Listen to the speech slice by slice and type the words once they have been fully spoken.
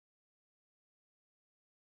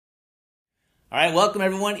All right, welcome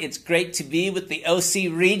everyone. It's great to be with the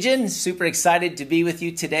OC region. Super excited to be with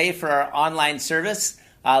you today for our online service.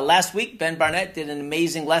 Last week, Ben Barnett did an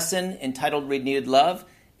amazing lesson entitled Renewed Love.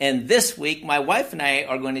 And this week, my wife and I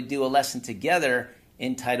are going to do a lesson together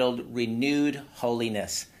entitled Renewed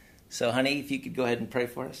Holiness. So, honey, if you could go ahead and pray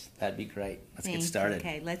for us, that'd be great. Let's get started.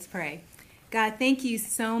 Okay, let's pray. God, thank you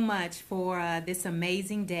so much for this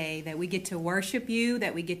amazing day that we get to worship you,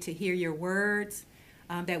 that we get to hear your words,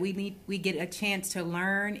 that we get a chance to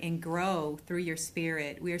learn and grow through your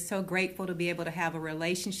spirit. We are so grateful to be able to have a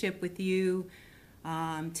relationship with you,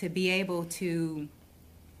 to be able to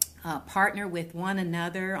partner with one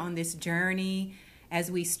another on this journey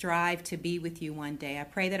as we strive to be with you one day. I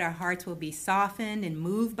pray that our hearts will be softened and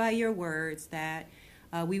moved by your words, that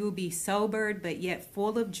we will be sobered but yet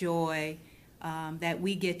full of joy, that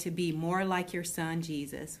we get to be more like your son,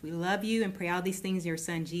 Jesus. We love you and pray all these things in your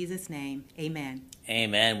son, Jesus' name. Amen.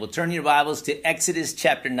 Amen. We'll turn your Bibles to Exodus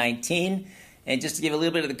chapter 19. And just to give a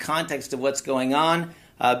little bit of the context of what's going on,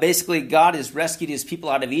 basically God has rescued his people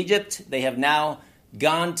out of Egypt. They have now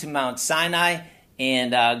gone to Mount Sinai,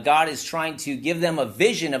 and God is trying to give them a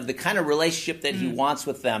vision of the kind of relationship that he wants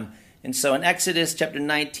with them. And so in Exodus chapter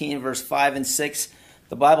 19, verse 5 and 6,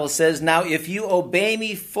 the Bible says, "Now if you obey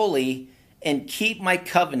me fully and keep my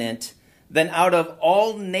covenant, then out of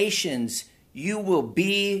all nations you will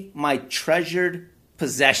be my treasured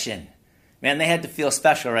possession." Man, they had to feel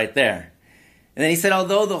special right there. And then he said,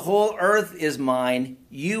 "Although the whole earth is mine,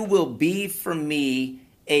 you will be for me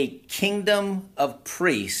a kingdom of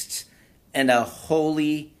priests and a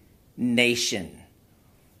holy nation."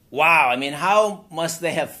 Wow, I mean, how must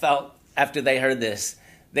they have felt after they heard this?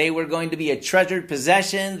 They were going to be a treasured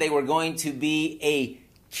possession. They were going to be a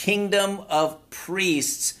kingdom of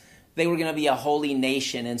priests. They were going to be a holy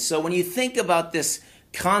nation. And so when you think about this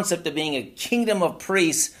concept of being a kingdom of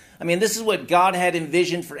priests, I mean, this is what God had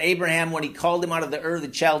envisioned for Abraham when he called him out of the Ur of the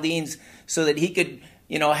Chaldeans so that he could,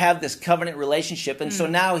 have this covenant relationship. And so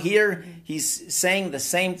now here he's saying the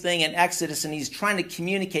same thing in Exodus, and he's trying to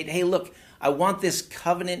communicate, hey, look, I want this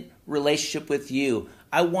covenant relationship with you.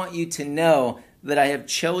 I want you to know that I have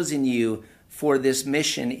chosen you for this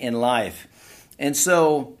mission in life. And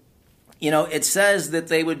so, it says that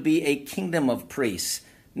they would be a kingdom of priests.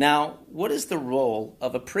 Now, what is the role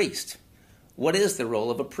of a priest? What is the role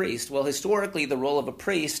of a priest? Well, historically, the role of a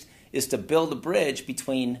priest is to build a bridge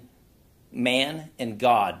between man and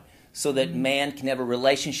God so that man can have a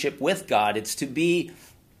relationship with God. It's to be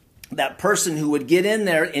that person who would get in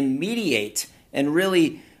there and mediate and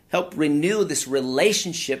really help renew this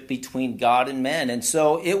relationship between God and men. And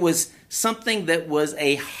so it was something that was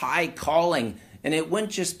a high calling. And it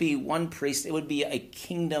wouldn't just be one priest, it would be a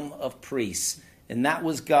kingdom of priests. And that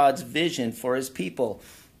was God's vision for his people.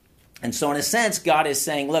 And so in a sense, God is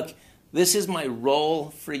saying, look, this is my role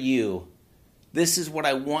for you. This is what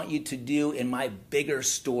I want you to do in my bigger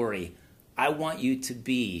story. I want you to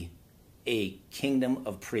be a kingdom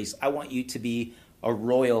of priests. I want you to be a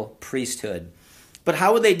royal priesthood. But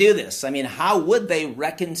how would they do this? I mean, how would they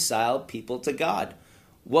reconcile people to God?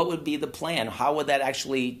 What would be the plan? How would that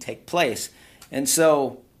actually take place? And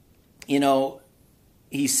so,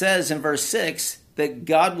 he says in verse 6 that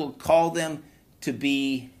God will call them to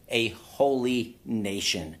be a holy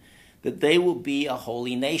nation, that they will be a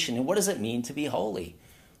holy nation. And what does it mean to be holy?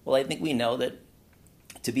 Well, I think we know that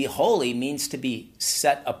to be holy means to be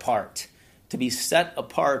set apart,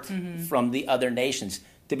 from the other nations,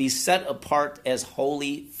 to be set apart as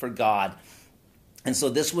holy for God. And so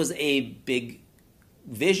this was a big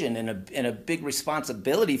vision and a big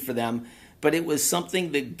responsibility for them. But it was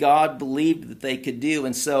something that God believed that they could do.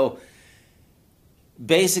 And so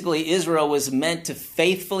basically Israel was meant to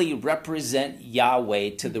faithfully represent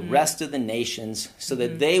Yahweh to the rest of the nations so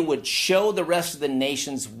that they would show the rest of the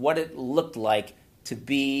nations what it looked like to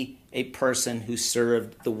be a person who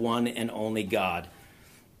served the one and only God.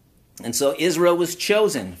 And so Israel was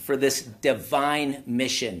chosen for this divine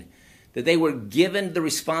mission, that they were given the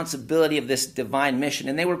responsibility of this divine mission,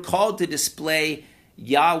 and they were called to display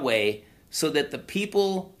Yahweh so that the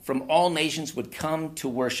people from all nations would come to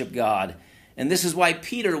worship God. And this is why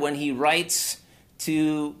Peter, when he writes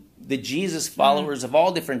to the Jesus followers of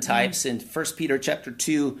all different types in 1 Peter chapter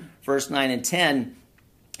 2, verse 9 and 10,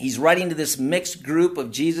 he's writing to this mixed group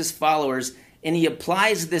of Jesus followers, and he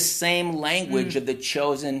applies this same language of the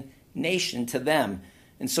chosen nation to them.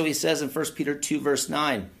 And so he says in 1 Peter 2, verse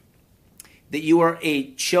 9, that you are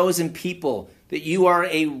a chosen people, that you are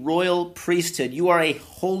a royal priesthood, you are a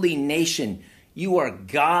holy nation, you are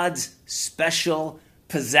God's special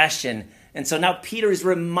possession. And so now Peter is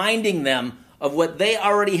reminding them of what they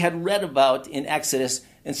already had read about in Exodus,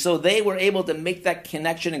 And so they were able to make that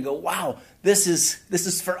connection and go, wow, this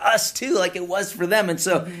is for us too, like it was for them. And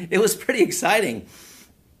so it was pretty exciting.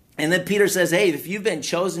 And then Peter says, hey, if you've been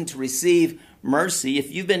chosen to receive mercy,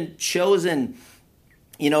 if you've been chosen,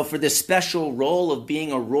 for this special role of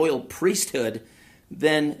being a royal priesthood,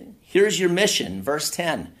 then here's your mission. Verse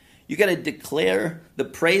 10, you got to declare the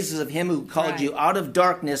praises of him who called you out of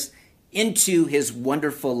darkness into his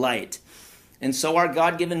wonderful light. And so our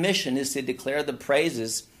God-given mission is to declare the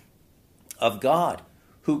praises of God,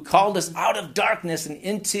 who called us out of darkness and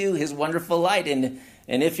into his wonderful light. And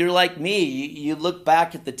if you're like me, you look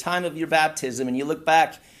back at the time of your baptism and you look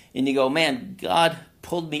back and you go, man, God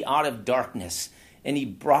pulled me out of darkness and he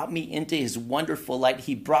brought me into his wonderful light.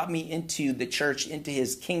 He brought me into the church, into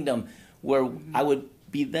his kingdom, where I would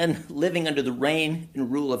be then living under the reign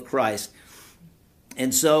and rule of Christ.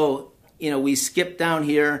 And so, we skip down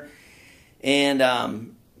here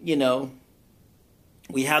and,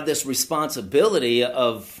 we have this responsibility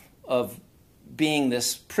of being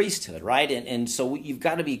this priesthood, right? And so you've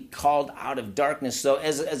got to be called out of darkness. So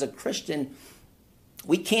as a Christian,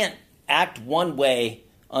 we can't act one way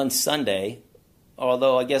on Sunday,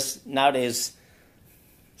 although I guess nowadays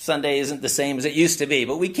Sunday isn't the same as it used to be.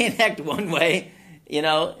 But we can't act one way,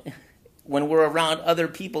 when we're around other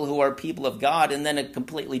people who are people of God, and then a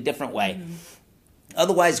completely different way. Mm-hmm.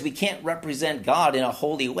 Otherwise, we can't represent God in a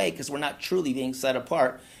holy way because we're not truly being set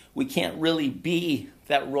apart. We can't really be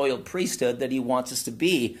that royal priesthood that he wants us to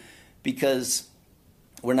be because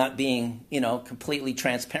we're not being, completely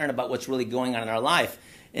transparent about what's really going on in our life.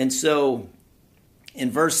 And so in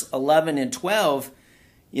verse 11 and 12,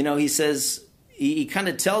 he says, he kind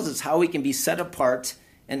of tells us how we can be set apart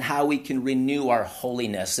and how we can renew our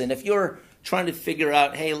holiness. And if you're trying to figure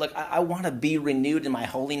out, hey, look, I want to be renewed in my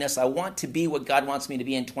holiness. I want to be what God wants me to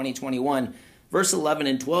be in 2021. Verse 11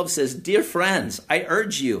 and 12 says, dear friends, I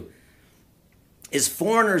urge you, as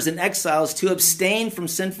foreigners and exiles, to abstain from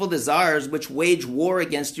sinful desires which wage war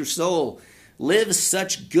against your soul. Live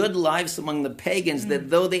such good lives among the pagans that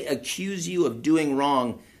though they accuse you of doing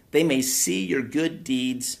wrong, they may see your good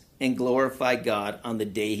deeds and glorify God on the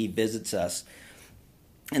day he visits us.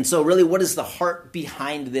 And so really, what is the heart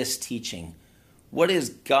behind this teaching? What is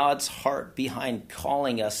God's heart behind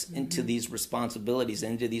calling us into these responsibilities,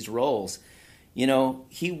 into these roles?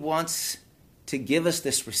 He wants to give us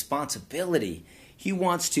this responsibility. He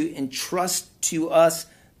wants to entrust to us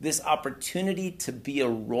this opportunity to be a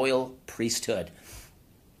royal priesthood.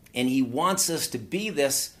 And he wants us to be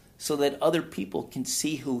this so that other people can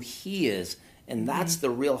see who he is. And that's the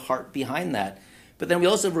real heart behind that. But then we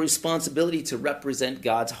also have a responsibility to represent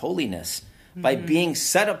God's holiness by being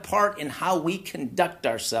set apart in how we conduct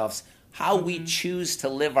ourselves, how we choose to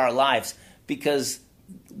live our lives. Because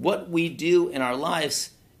what we do in our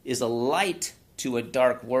lives is a light to a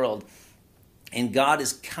dark world. And God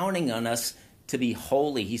is counting on us to be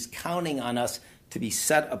holy. He's counting on us to be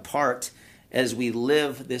set apart as we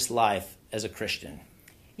live this life as a Christian.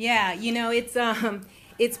 Yeah,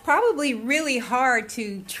 it's probably really hard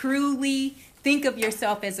to truly think of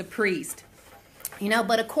yourself as a priest,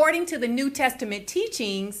 but according to the New Testament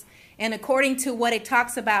teachings and according to what it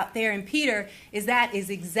talks about there in Peter, that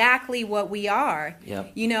is exactly what we are.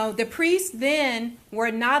 Yep. The priests then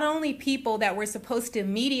were not only people that were supposed to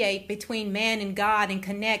mediate between man and God and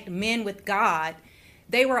connect men with God,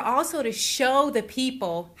 they were also to show the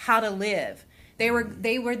people how to live. They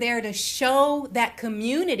were there to show that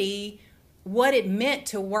community what it meant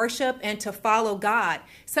to worship and to follow God.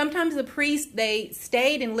 Sometimes the priests, they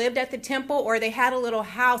stayed and lived at the temple, or they had a little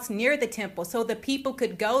house near the temple so the people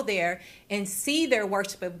could go there and see their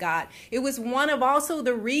worship of God. It was one of also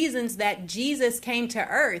the reasons that Jesus came to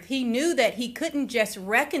earth. He knew that he couldn't just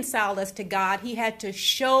reconcile us to God. He had to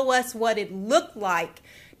show us what it looked like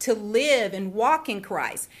to live and walk in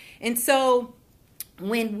Christ. And so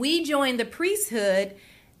when we join the priesthood,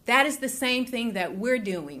 that is the same thing that we're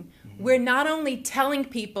doing. We're not only telling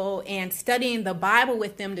people and studying the Bible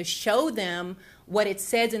with them to show them what it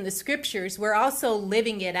says in the scriptures, we're also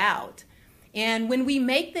living it out. And when we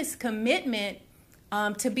make this commitment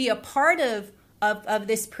to be a part of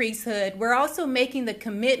this priesthood, we're also making the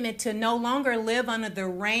commitment to no longer live under the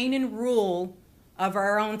reign and rule of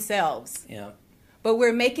our own selves. Yeah. But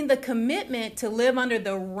we're making the commitment to live under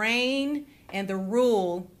the reign and the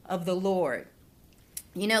rule of the Lord.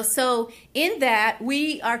 So in that,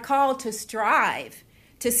 we are called to strive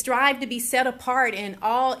to be set apart in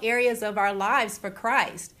all areas of our lives for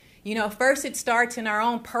Christ. First it starts in our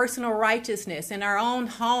own personal righteousness, in our own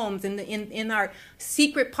homes, in our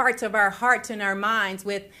secret parts of our hearts and our minds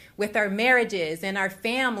with our marriages and our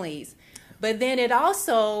families. But then it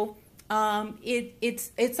also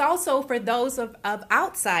it's also for those of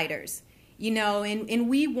outsiders, and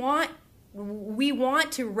we want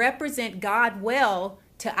to represent God well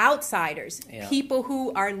to outsiders, people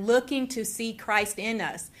who are looking to see Christ in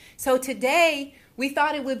us. So today we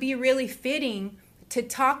thought it would be really fitting to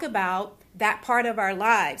talk about that part of our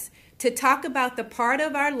lives, to talk about the part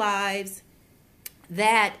of our lives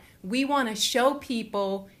that we want to show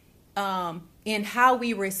people in how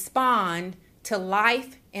we respond to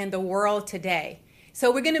life and the world today.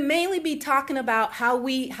 So we're going to mainly be talking about how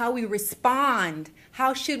we respond.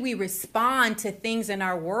 How should we respond to things in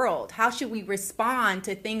our world? How should we respond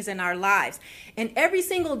to things in our lives? And every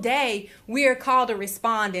single day we are called to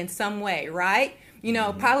respond in some way, right?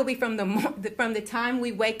 Probably from the time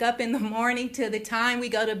we wake up in the morning to the time we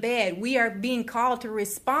go to bed, we are being called to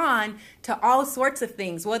respond to all sorts of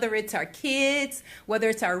things, whether it's our kids, whether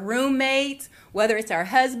it's our roommates, whether it's our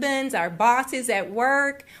husbands, our bosses at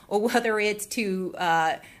work, or whether it's to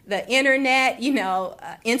the internet,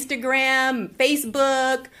 Instagram,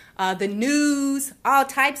 Facebook, the news, all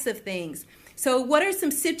types of things. So what are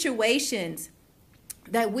some situations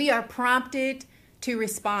that we are prompted to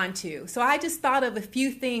respond to? So I just thought of a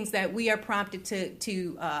few things that we are prompted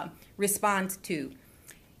to respond to.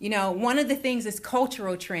 One of the things is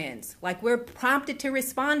cultural trends. Like, we're prompted to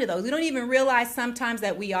respond to those. We don't even realize sometimes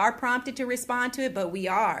that we are prompted to respond to it, but we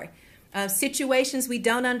are. Situations we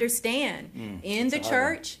don't understand in the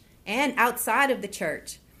church and outside of the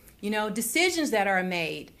church. Decisions that are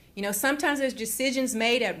made. Sometimes there's decisions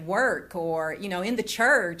made at work or, in the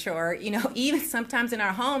church or, even sometimes in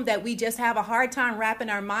our home that we just have a hard time wrapping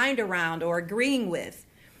our mind around or agreeing with.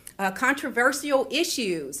 Controversial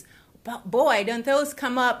issues. But boy, don't those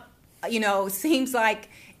come up, seems like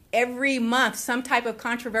every month some type of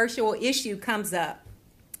controversial issue comes up.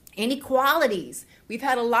 Inequalities. We've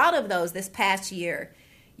had a lot of those this past year.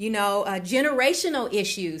 Generational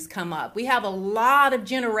issues come up. We have a lot of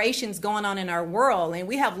generations going on in our world, and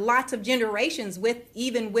we have lots of generations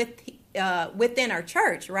within our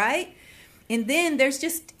church, right? And then there's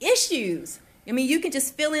just issues. You can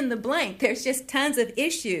just fill in the blank. There's just tons of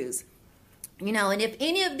issues. And if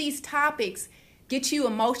any of these topics get you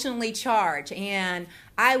emotionally charged, and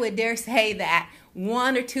I would dare say that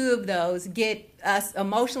one or two of those get us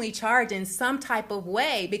emotionally charged in some type of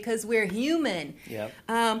way, because we're human. Yep.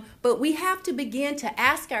 But we have to begin to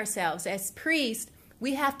ask ourselves, as priests,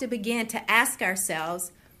 we have to begin to ask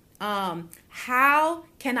ourselves, how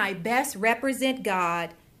can I best represent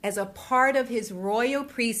God as a part of his royal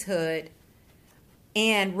priesthood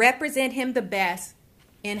and represent him the best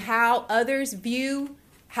in how others view,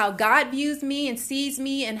 how God views me and sees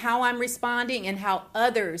me and how I'm responding, and how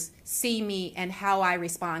others see me and how I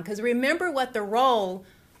respond. Because remember what the role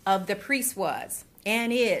of the priest was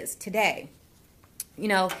and is today.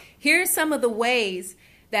 Here's some of the ways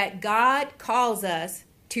that God calls us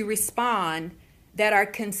to respond that are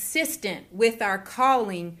consistent with our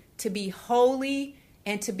calling to be holy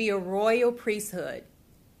and to be a royal priesthood.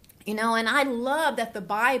 And I love that the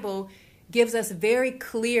Bible gives us very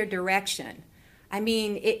clear direction.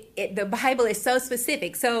 The Bible is so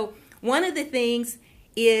specific. So one of the things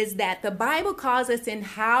is that the Bible calls us in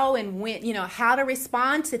how and when, how to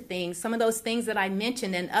respond to things. Some of those things that I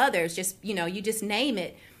mentioned and others, you just name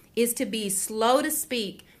it, is to be slow to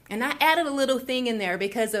speak. And I added a little thing in there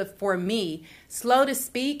for me, slow to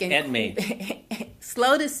speak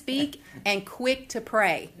slow to speak and quick to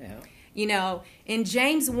pray. Yeah. In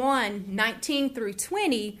James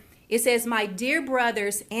 1:19-20, it says, "My dear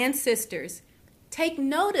brothers and sisters, take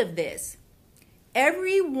note of this.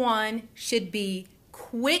 Everyone should be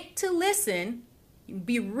quick to listen,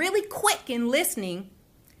 be really quick in listening,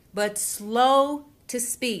 but slow to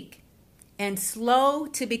speak and slow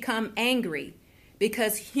to become angry,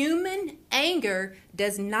 because human anger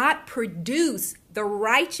does not produce the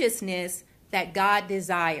righteousness that God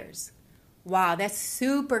desires." Wow, that's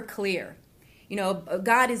super clear.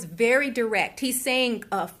 God is very direct. He's saying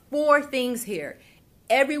 4 things here.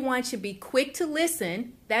 Everyone should be quick to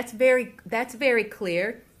listen. That's very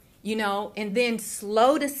clear. And then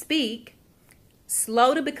slow to speak,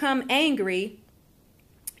 slow to become angry.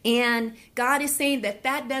 And God is saying that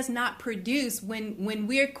does not produce when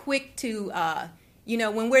we're quick to,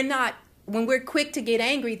 when we're quick to get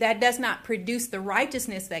angry, that does not produce the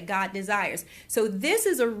righteousness that God desires. So this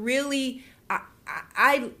is a really,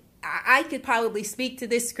 I could probably speak to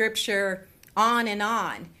this scripture on and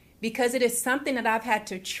on, because it is something that I've had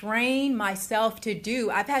to train myself to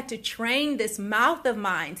do. I've had to train this mouth of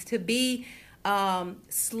mine to be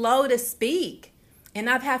slow to speak. And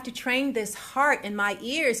I've had to train this heart and my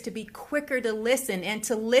ears to be quicker to listen and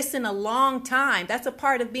to listen a long time. That's a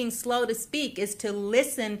part of being slow to speak, is to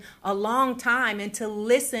listen a long time and to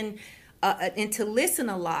listen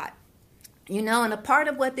a lot. You know, and a part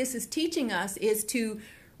of what this is teaching us is to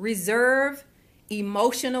reserve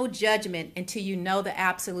emotional judgment until you know the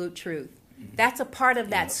absolute truth. That's a part of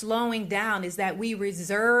that slowing down, is that we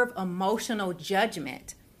reserve emotional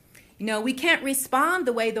judgment. You know, we can't respond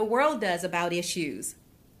the way the world does about issues.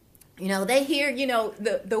 You know, they hear, you know,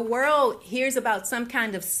 the world hears about some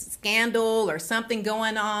kind of scandal or something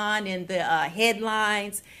going on in the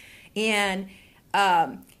headlines. And,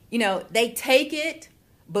 you know, they take it,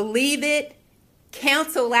 believe it,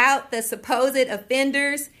 cancel out the supposed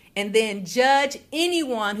offenders, and then judge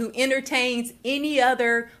anyone who entertains any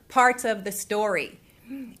other parts of the story.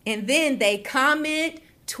 And then they comment,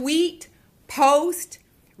 tweet, post,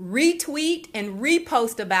 retweet, and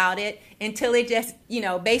repost about it until it just, you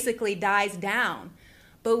know, basically dies down.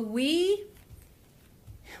 But we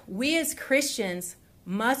as Christians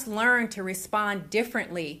must learn to respond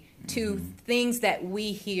differently to things that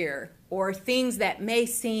we hear or things that may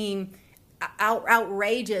seem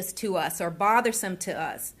outrageous to us or bothersome to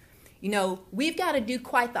us. You know, we've got to do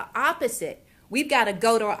quite the opposite. We've got to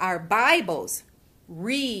go to our Bibles,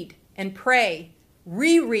 read and pray,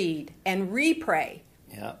 reread and repray.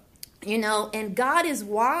 Yeah. You know, and God is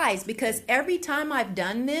wise, because every time I've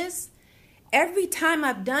done this,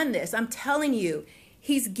 I'm telling you,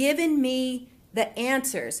 He's given me the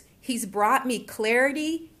answers. He's brought me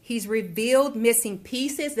clarity. He's revealed missing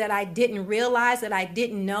pieces that I didn't realize, that I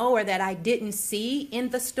didn't know, or that I didn't see in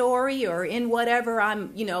the story or in whatever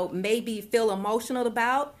I'm, you know, maybe feel emotional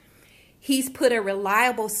about. He's put a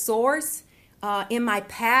reliable source in my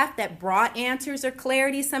path that brought answers or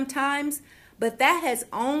clarity sometimes. But that has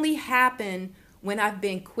only happened when I've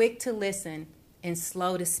been quick to listen and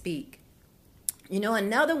slow to speak. You know,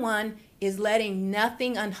 another one is letting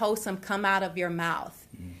nothing unwholesome come out of your mouth.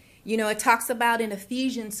 You know, it talks about in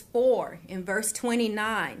Ephesians 4 in verse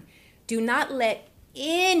 29, do not let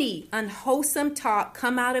any unwholesome talk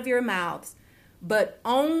come out of your mouths, but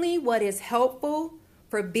only what is helpful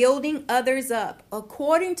for building others up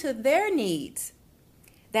according to their needs,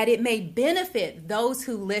 that it may benefit those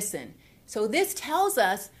who listen. So this tells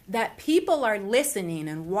us that people are listening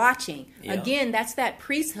and watching. Yeah. Again, that's that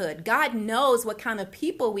priesthood. God knows what kind of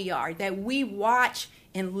people we are, that we watch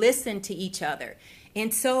and listen to each other.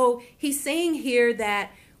 And so he's saying here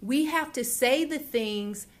that we have to say the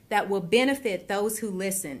things that will benefit those who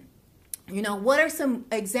listen. You know, what are some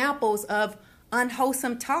examples of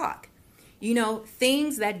unwholesome talk? You know,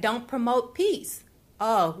 things that don't promote peace.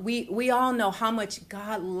 Oh, we all know how much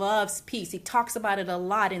God loves peace. He talks about it a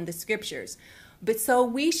lot in the scriptures. But so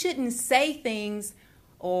we shouldn't say things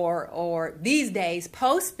or these days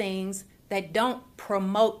post things that don't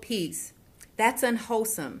promote peace. That's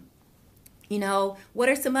unwholesome. You know, what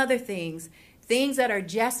are some other things? Things that are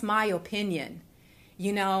just my opinion.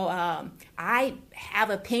 You know, I have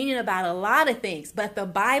opinion about a lot of things, but the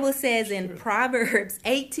Bible says in Proverbs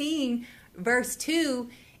 18, verse 2,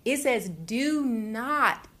 it says, do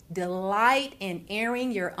not delight in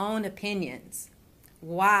airing your own opinions.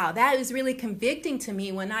 Wow, that is really convicting to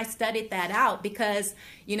me when I studied that out, because,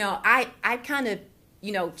 you know, I kind of,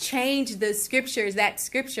 you know, changed the scriptures, that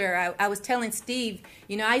scripture. I was telling Steve,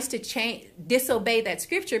 you know, I used to disobey that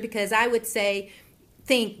scripture, because I would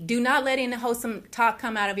think, do not let any unwholesome talk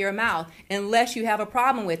come out of your mouth unless you have a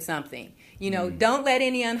problem with something. You know, don't let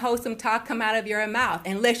any unwholesome talk come out of your mouth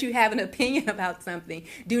unless you have an opinion about something.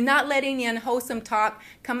 Do not let any unwholesome talk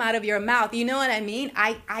come out of your mouth. You know what I mean?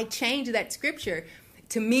 I changed that scripture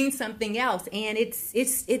to mean something else. And it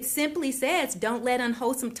simply says, don't let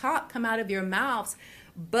unwholesome talk come out of your mouths,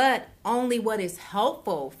 but only what is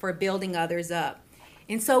helpful for building others up.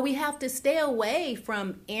 And so we have to stay away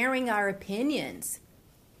from airing our opinions.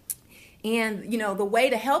 And, you know, the way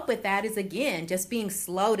to help with that is, again, just being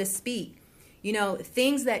slow to speak. You know,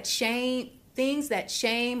 things that shame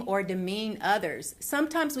or demean others.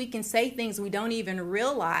 Sometimes we can say things we don't even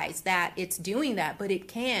realize that it's doing that, but it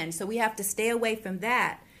can. So we have to stay away from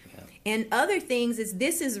that. Yeah. And other things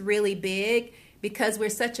this is really big, because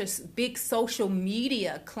we're such a big social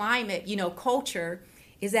media climate, you know, culture,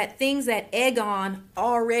 is that things that egg on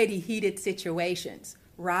already heated situations.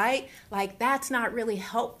 Right? Like, that's not really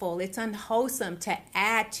helpful. It's unwholesome to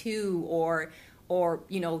add to or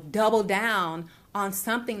you know, double down on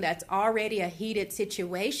something that's already a heated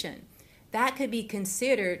situation. That could be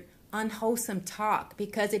considered unwholesome talk,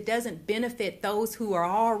 because it doesn't benefit those who are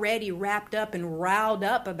already wrapped up and riled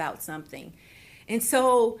up about something. And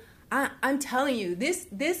so I'm telling you,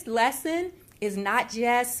 this lesson is not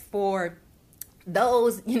just for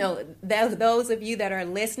those, those of you that are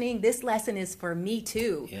listening. This lesson is for me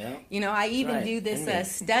too. Yeah. I even right. do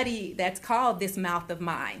this study that's called This Mouth of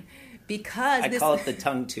Mine, because I call it the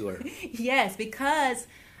tongue tour. Yes, because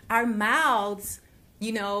our mouths,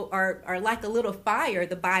 are like a little fire,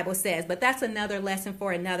 the Bible says, but that's another lesson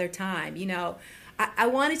for another time. I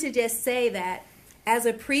wanted to just say that as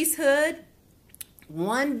a priesthood,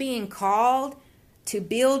 one being called to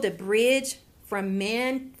build a bridge for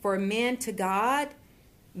men to God,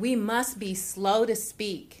 we must be slow to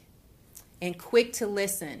speak and quick to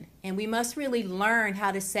listen. And we must really learn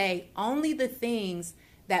how to say only the things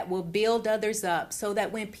that will build others up, so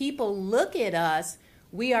that when people look at us,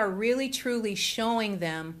 we are really truly showing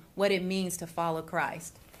them what it means to follow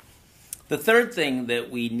Christ. The third thing that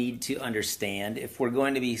we need to understand, if we're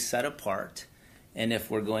going to be set apart and if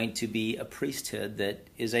we're going to be a priesthood that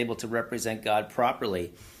is able to represent God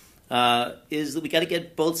properly, is that we got to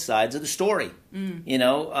get both sides of the story.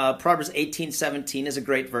 Proverbs 18:17 is a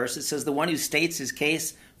great verse. It says, the one who states his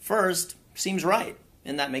case first seems right.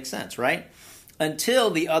 And that makes sense, right? Until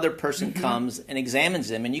the other person comes and examines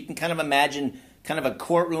him. And you can kind of imagine kind of a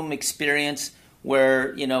courtroom experience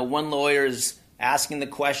where, one lawyer is asking the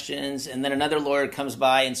questions, and then another lawyer comes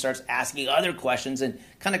by and starts asking other questions and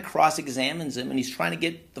kind of cross-examines him. And he's trying to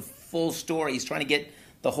get the full story. He's trying to get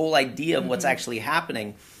the whole idea of what's actually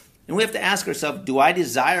happening. And we have to ask ourselves, do I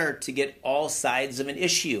desire to get all sides of an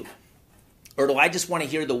issue? Or do I just want to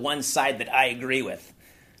hear the one side that I agree with?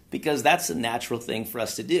 Because that's a natural thing for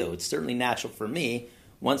us to do. It's certainly natural for me.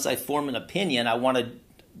 Once I form an opinion, I want to,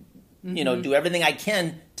 do everything I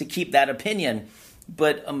can to keep that opinion.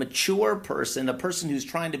 But a mature person, a person who's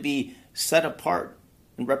trying to be set apart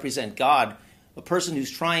and represent God, a person who's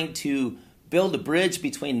trying to build a bridge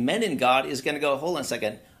between men and God is going to go, hold on a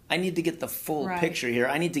second, I need to get the full picture here.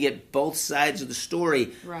 I need to get both sides of the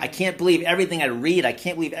story. Right. I can't believe everything I read. I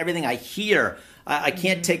can't believe everything I hear. I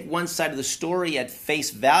can't take one side of the story at face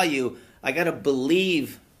value. I got to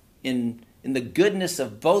believe in the goodness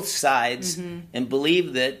of both sides and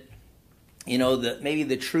believe that, that maybe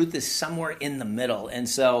the truth is somewhere in the middle. And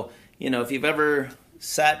so, if you've ever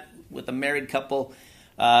sat with a married couple,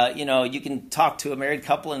 you can talk to a married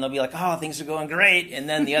couple and they'll be like, oh, things are going great. And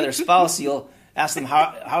then the other spouse, you'll ask them,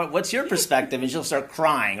 how what's your perspective? And she'll start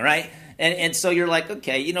crying, right? And so you're like,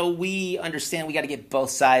 okay, we understand we got to get both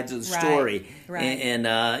sides of the story. Right.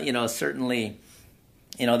 And certainly,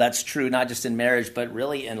 that's true, not just in marriage, but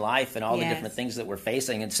really in life and all the different things that we're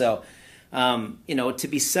facing. And so, to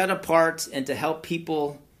be set apart and to help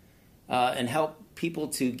people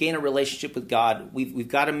to gain a relationship with God, we've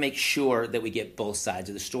got to make sure that we get both sides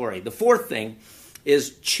of the story. The fourth thing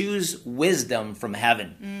is choose wisdom from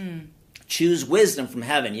heaven. Choose wisdom from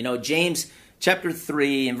heaven. James chapter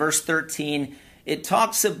 3 and verse 13, it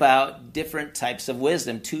talks about different types of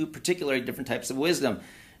wisdom, two particularly different types of wisdom.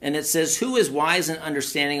 And it says, who is wise and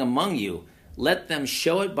understanding among you? Let them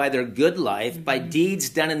show it by their good life, by deeds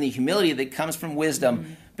done in the humility that comes from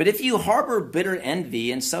wisdom. But if you harbor bitter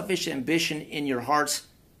envy and selfish ambition in your hearts,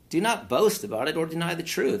 do not boast about it or deny the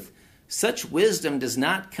truth. Such wisdom does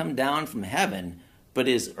not come down from heaven, but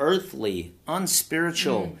is earthly,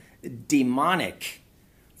 unspiritual, demonic.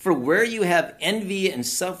 For where you have envy and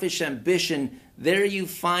selfish ambition, there you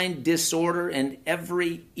find disorder and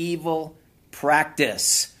every evil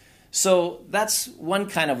practice. So that's one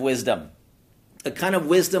kind of wisdom. A kind of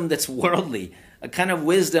wisdom that's worldly. A kind of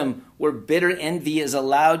wisdom where bitter envy is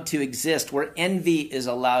allowed to exist, where envy is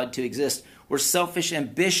allowed to exist, where selfish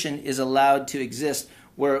ambition is allowed to exist,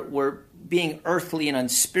 where being earthly and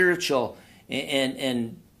unspiritual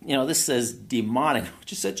and this says demonic,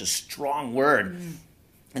 which is such a strong word.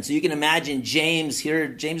 And so you can imagine James here.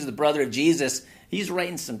 James is the brother of Jesus. He's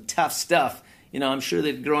writing some tough stuff. I'm sure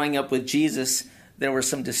that growing up with Jesus, there were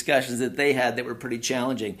some discussions that they had that were pretty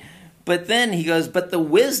challenging. But then he goes, but the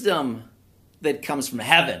wisdom that comes from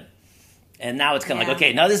heaven. And now it's kind of like,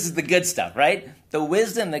 okay, now this is the good stuff, right? The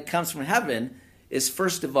wisdom that comes from heaven is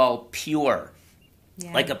first of all pure.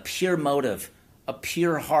 Like a pure motive, a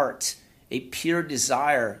pure heart, a pure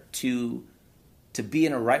desire to be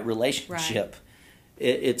in a right relationship.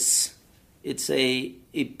 It's a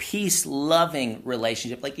peace-loving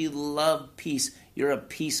relationship. Like you love peace. You're a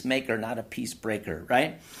peacemaker, not a peace breaker,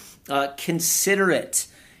 right? Considerate.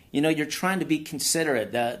 You're trying to be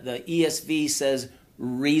considerate. The ESV says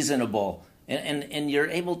reasonable. And you're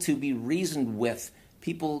able to be reasoned with.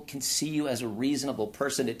 People can see you as a reasonable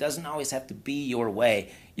person. It doesn't always have to be your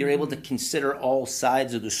way. You're able to consider all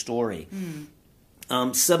sides of the story.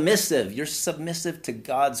 Submissive. You're submissive to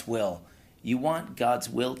God's will. You want God's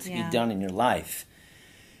will to be done in your life.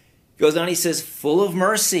 Goes on, he says, full of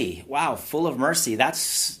mercy. Wow, full of mercy.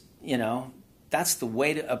 That's the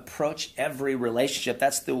way to approach every relationship.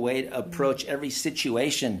 That's the way to approach every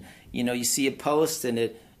situation. You see a post and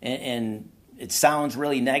it sounds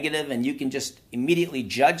really negative, and you can just immediately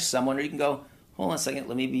judge someone, or you can go, hold on a second,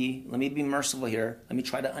 let me be merciful here. Let me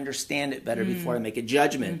try to understand it better before I make a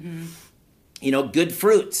judgment. Good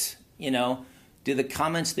fruits. Do the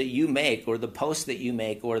comments that you make, or the posts that you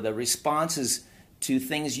make, or the responses to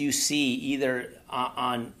things you see either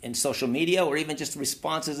in social media, or even just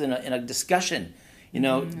responses in a discussion,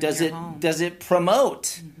 does it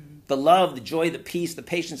promote the love, the joy, the peace, the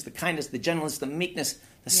patience, the kindness, the gentleness, the meekness,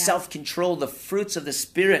 the self-control, the fruits of the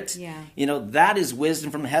Spirit? That is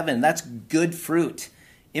wisdom from heaven. That's good fruit.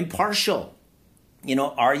 Impartial.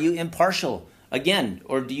 Are you impartial? Again,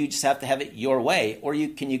 or do you just have to have it your way? Or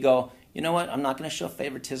can you go, you know what, I'm not going to show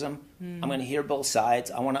favoritism. I'm going to hear both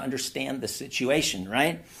sides. I want to understand the situation,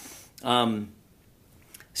 right?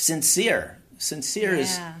 Sincere. Sincere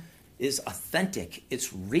is authentic.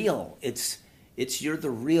 It's real. It's you're the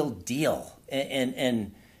real deal.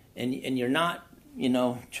 And you're not,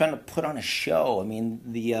 trying to put on a show. I mean,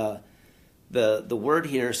 the word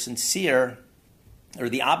here, sincere, or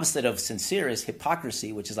the opposite of sincere is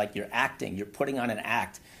hypocrisy, which is like you're acting, you're putting on an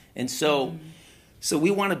act. And so we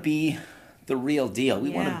want to be the real deal. We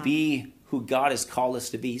want to be who God has called us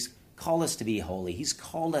to be. He's called us to be holy. He's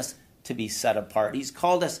called us to be set apart. He's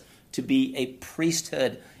called us to be a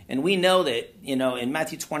priesthood. And we know that, in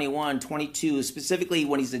Matthew 21, 22, specifically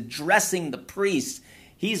when he's addressing the priests,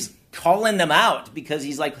 he's calling them out because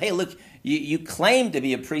he's like, hey, look, you claim to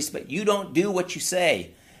be a priest, but you don't do what you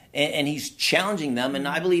say. And he's challenging them. And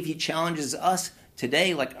I believe he challenges us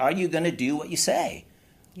today. Like, are you going to do what you say?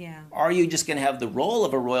 Yeah. Are you just going to have the role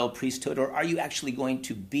of a royal priesthood, or are you actually going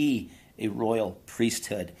to be a royal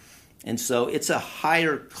priesthood? And so it's a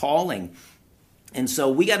higher calling. And so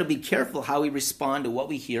we got to be careful how we respond to what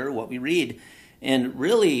we hear, what we read. And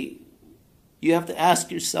really, you have to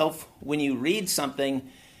ask yourself when you read something,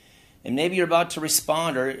 and maybe you're about to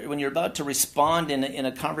respond, or when you're about to respond in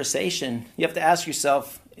a conversation, you have to ask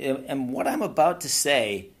yourself, and what I'm about to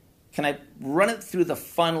say, can I run it through the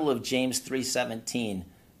funnel of James 3:17?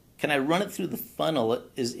 Can I run it through the funnel?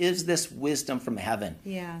 Is this wisdom from heaven?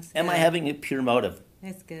 Yeah. Am I having a pure motive?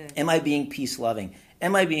 That's good. Am I being peace-loving?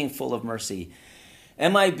 Am I being full of mercy?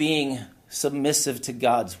 Am I being submissive to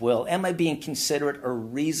God's will? Am I being considerate or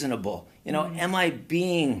reasonable? Am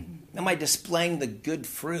I displaying the good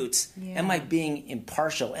fruits? Yeah. Am I being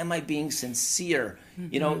impartial? Am I being sincere?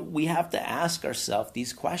 We have to ask ourselves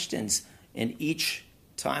these questions, and each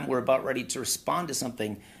time we're about ready to respond to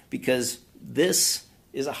something, because this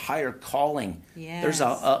is a higher calling. Yes. There's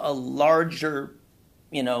a larger,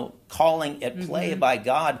 calling at play by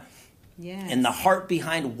God. Yes. And the heart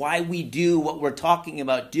behind why we do what we're talking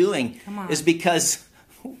about doing is because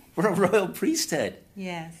we're a royal priesthood.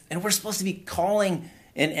 Yes. And we're supposed to be calling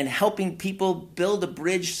and helping people build a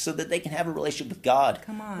bridge so that they can have a relationship with God.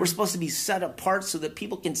 Come on. We're supposed to be set apart so that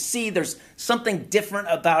people can see there's something different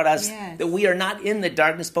about us, that we are not in the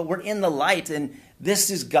darkness, but we're in the light. And this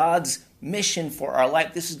is God's mission for our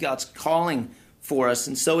life. This is God's calling for us.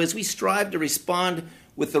 And so as we strive to respond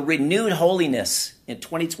with a renewed holiness in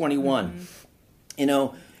 2021,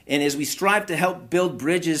 and as we strive to help build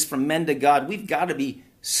bridges from men to God, we've got to be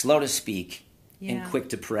slow to speak and quick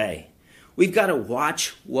to pray. We've got to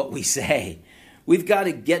watch what we say. We've got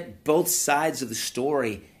to get both sides of the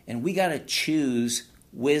story, and we got to choose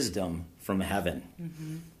wisdom from heaven.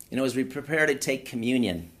 As we prepare to take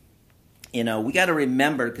communion, we got to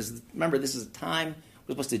remember, because remember, this is a time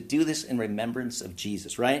we're supposed to do this in remembrance of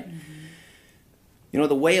Jesus, right?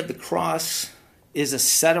 The way of the cross is a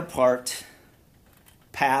set-apart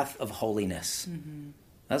path of holiness.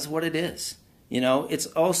 That's what it is. It's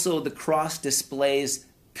also the cross displays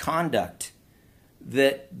conduct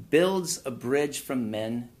that builds a bridge from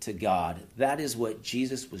men to God. That is what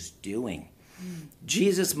Jesus was doing.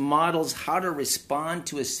 Jesus models how to respond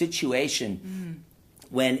to a situation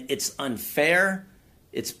when it's unfair,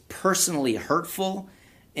 it's personally hurtful,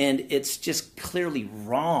 and it's just clearly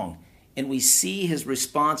wrong. And we see his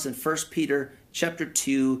response in 1 Peter chapter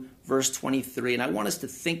 2, verse 23. And I want us to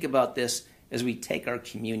think about this as we take our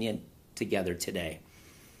communion together today.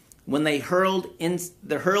 When they hurled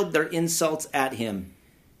their insults at him,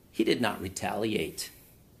 he did not retaliate.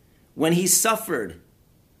 When he suffered,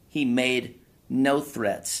 he made no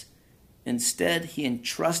threats. Instead, he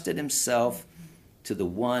entrusted himself to the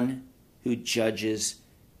one who judges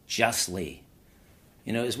justly.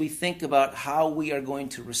 As we think about how we are going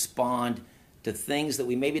to respond to things that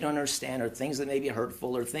we maybe don't understand, or things that may be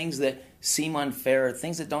hurtful, or things that seem unfair, or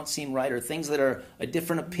things that don't seem right, or things that are a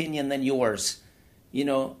different opinion than yours,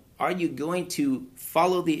 are you going to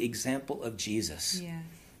follow the example of Jesus? Yes.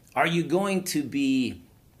 Are you going to be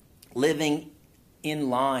living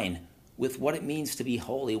in line with what it means to be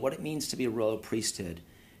holy, what it means to be a royal priesthood?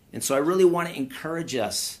 And so I really want to encourage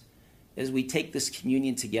us as we take this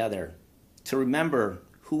communion together to remember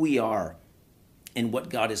who we are and what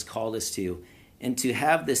God has called us to, and to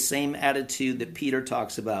have the same attitude that Peter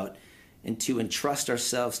talks about, and to entrust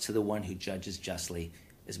ourselves to the one who judges justly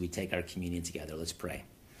as we take our communion together. Let's pray.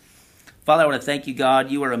 Father, I want to thank you,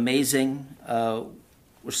 God. You are amazing.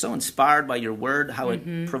 We're so inspired by your word, how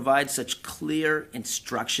it provides such clear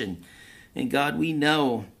instruction. And God, we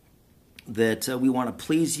know that we want to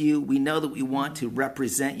please you. We know that we want to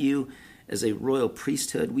represent you as a royal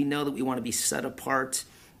priesthood. We know that we want to be set apart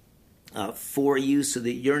for you so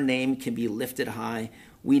that your name can be lifted high.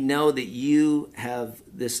 We know that you have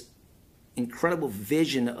this incredible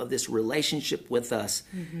vision of this relationship with us,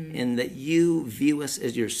 and that you view us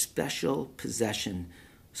as your special possession.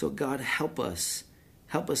 So God, help us,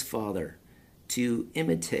 Father, to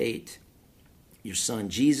imitate your son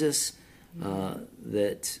Jesus,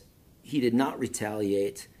 that he did not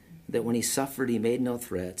retaliate, that when he suffered he made no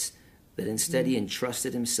threats, that instead he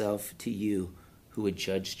entrusted himself to you who would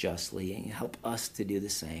judge justly, and help us to do the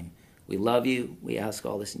same. We love you. We ask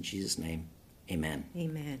all this in Jesus' name. Amen.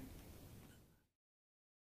 Amen.